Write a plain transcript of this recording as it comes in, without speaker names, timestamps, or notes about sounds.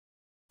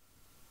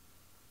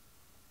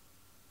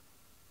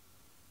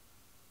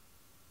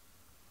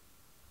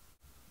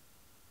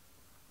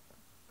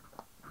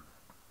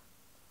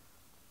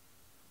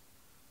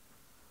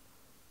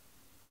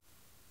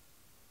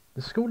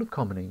The School of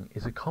Commoning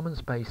is a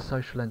commons-based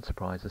social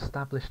enterprise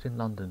established in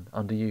London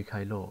under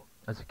UK law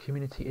as a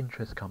community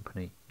interest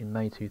company in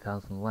May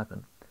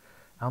 2011.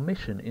 Our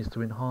mission is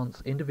to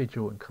enhance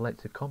individual and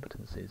collective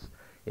competencies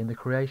in the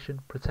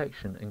creation,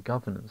 protection and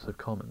governance of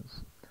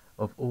commons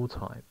of all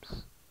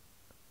types.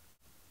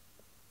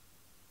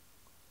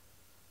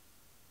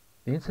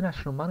 The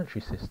international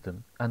monetary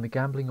system and the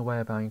gambling away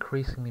of our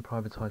increasingly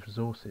privatised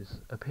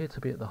resources appear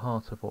to be at the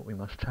heart of what we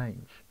must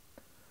change.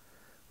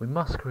 We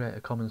must create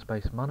a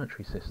commons-based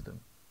monetary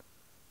system.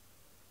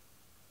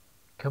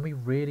 Can we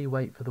really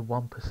wait for the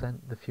 1%,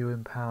 the few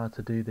in power,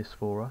 to do this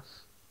for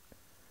us?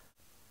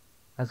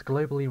 As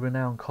globally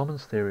renowned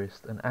commons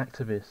theorist and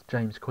activist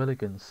James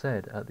Quilligan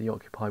said at the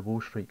Occupy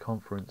Wall Street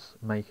conference,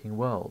 Making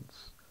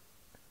Worlds,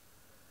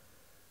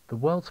 "The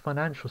world's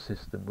financial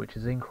system, which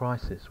is in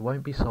crisis,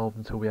 won't be solved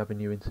until we have a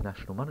new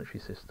international monetary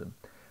system.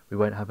 We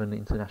won't have an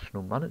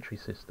international monetary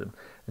system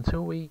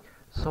until we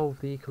solve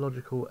the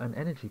ecological and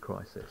energy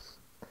crisis.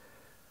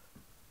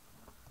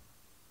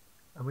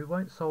 And we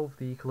won't solve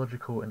the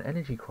ecological and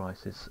energy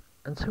crisis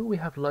until we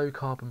have low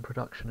carbon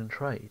production and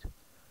trade.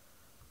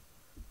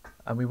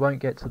 And we won't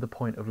get to the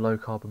point of low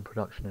carbon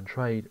production and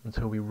trade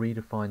until we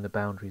redefine the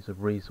boundaries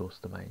of resource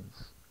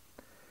domains.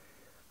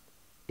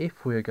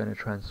 If we are going to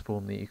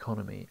transform the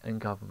economy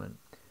and government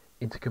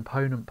into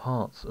component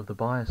parts of the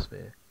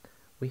biosphere,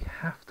 we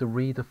have to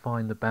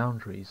redefine the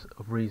boundaries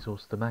of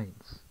resource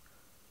domains.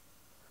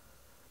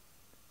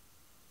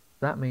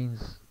 That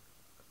means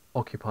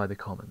occupy the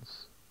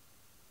commons."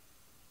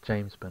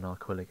 James Bernard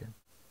Quilligan.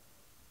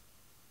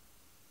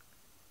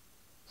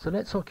 So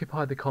let's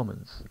occupy the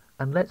commons,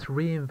 and let's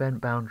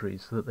reinvent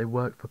boundaries so that they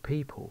work for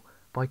people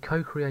by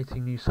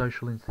co-creating new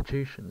social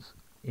institutions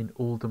in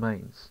all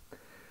domains.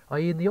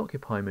 I.e., in the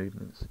Occupy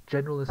movements,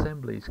 General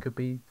Assemblies could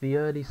be the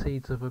early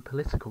seeds of a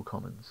political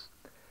commons.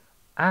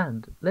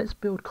 And let's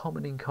build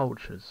commoning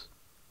cultures.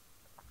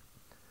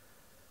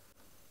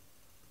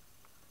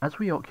 As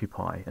we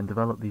occupy and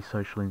develop these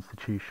social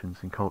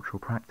institutions and cultural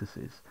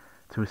practices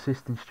to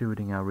assist in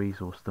stewarding our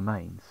resource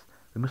domains,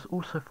 we must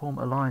also form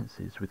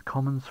alliances with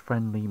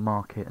commons-friendly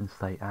market and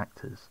state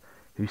actors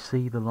who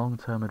see the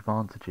long-term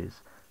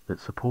advantages that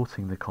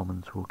supporting the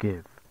commons will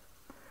give.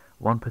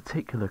 One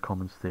particular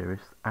commons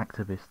theorist,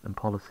 activist and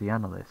policy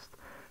analyst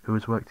who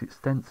has worked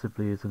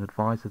extensively as an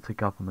advisor to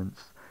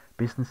governments,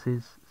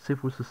 businesses,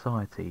 civil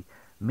society,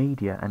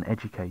 media and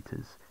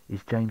educators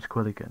is James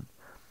Quilligan.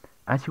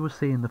 As you will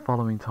see in the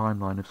following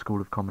timeline of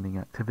School of Commoning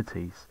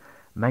activities,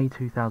 May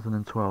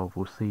 2012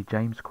 will see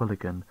James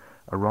Quilligan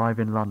arrive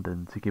in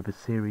London to give a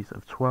series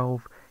of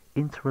 12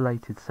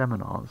 interrelated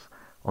seminars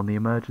on the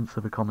emergence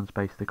of a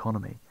commons-based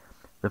economy,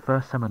 the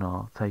first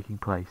seminar taking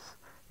place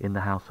in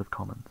the House of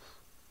Commons.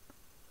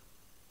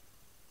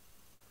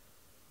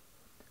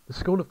 The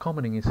School of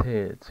Commoning is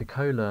here to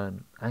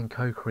co-learn and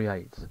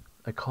co-create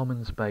a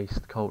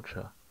commons-based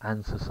culture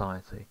and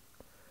society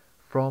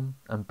from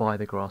and by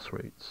the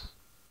grassroots.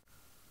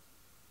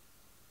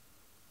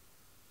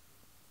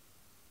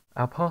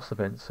 Our past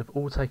events have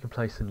all taken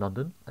place in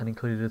London and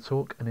included a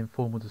talk and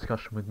informal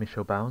discussion with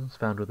Michelle Bowens,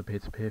 founder of the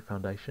Peer-to-Peer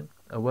Foundation,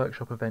 a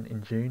workshop event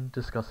in June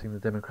discussing the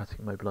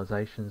democratic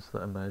mobilisations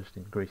that emerged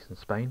in Greece and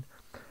Spain,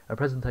 a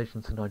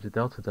presentation to Niger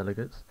Delta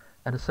delegates,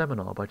 and a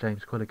seminar by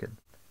James Quilligan.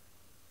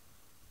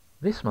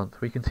 This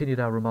month we continued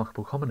our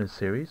Remarkable Commoners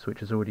series, which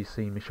has already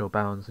seen Michelle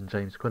Bowens and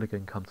James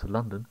Quilligan come to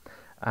London,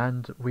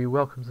 and we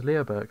welcomed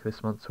Leah Burke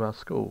this month to our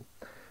school.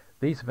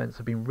 These events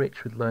have been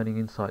rich with learning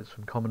insights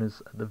from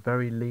commoners at the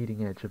very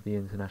leading edge of the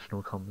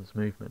international commons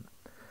movement.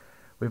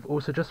 We've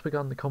also just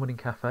begun the Commoning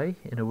Cafe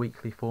in a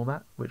weekly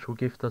format, which will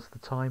gift us the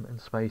time and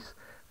space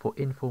for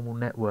informal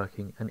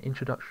networking and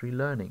introductory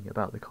learning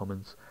about the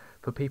commons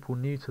for people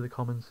new to the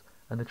commons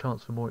and the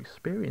chance for more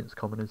experienced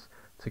commoners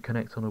to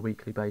connect on a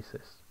weekly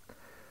basis.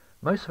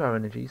 Most of our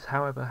energies,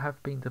 however,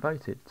 have been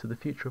devoted to the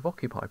Future of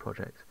Occupy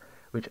project,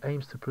 which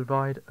aims to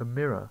provide a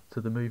mirror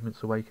to the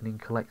movement's awakening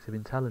collective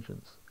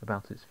intelligence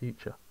about its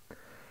future.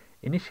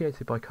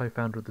 Initiated by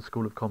co-founder of the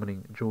School of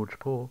Commoning, George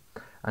Poor,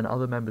 and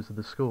other members of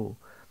the school,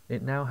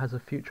 it now has a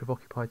Future of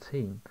Occupy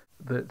team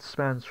that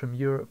spans from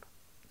Europe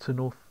to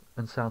North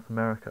and South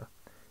America.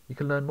 You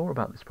can learn more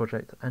about this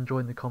project and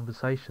join the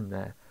conversation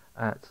there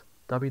at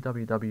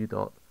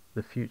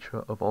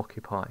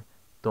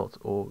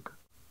www.thefutureofoccupy.org.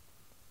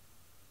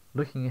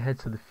 Looking ahead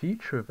to the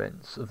future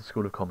events of the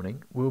School of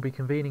Commoning, we'll be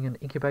convening an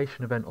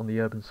incubation event on the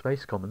Urban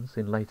Space Commons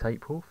in late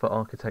April for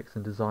architects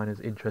and designers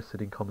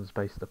interested in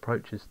commons-based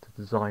approaches to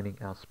designing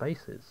our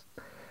spaces.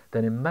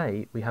 Then in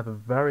May, we have a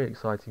very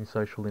exciting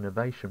social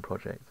innovation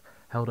project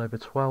held over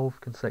 12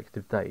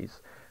 consecutive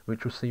days,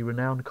 which will see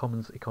renowned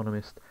commons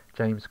economist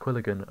James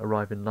Quilligan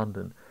arrive in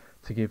London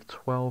to give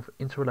 12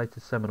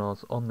 interrelated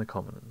seminars on the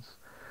commons.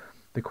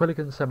 The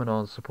Quilligan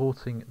seminars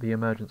supporting the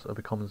emergence of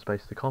a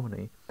commons-based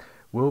economy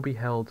will be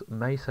held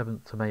May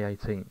 7th to May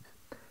 18th.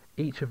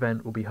 Each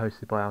event will be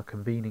hosted by our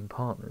convening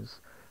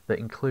partners that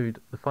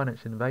include the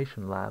Financial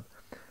Innovation Lab,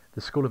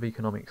 the School of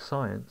Economic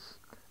Science,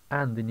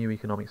 and the New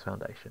Economics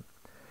Foundation.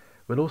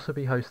 We'll also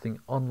be hosting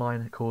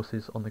online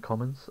courses on the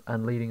Commons,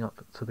 and leading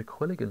up to the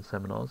Quilligan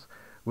seminars,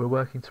 we're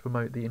working to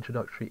promote the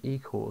introductory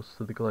e-course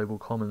to the Global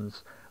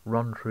Commons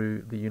run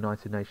through the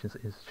United Nations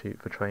Institute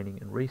for Training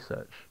and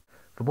Research.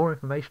 For more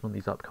information on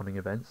these upcoming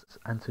events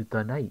and to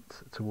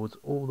donate towards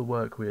all the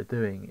work we are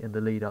doing in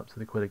the lead up to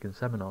the Quilligan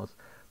seminars,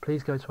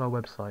 please go to our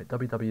website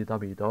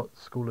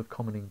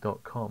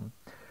www.schoolofcommoning.com.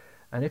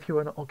 And if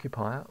you're an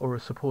occupier or a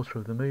supporter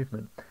of the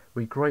movement,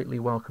 we greatly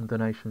welcome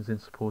donations in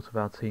support of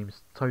our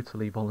team's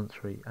totally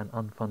voluntary and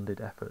unfunded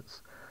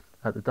efforts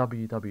at the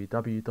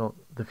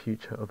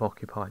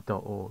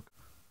www.thefutureofoccupy.org.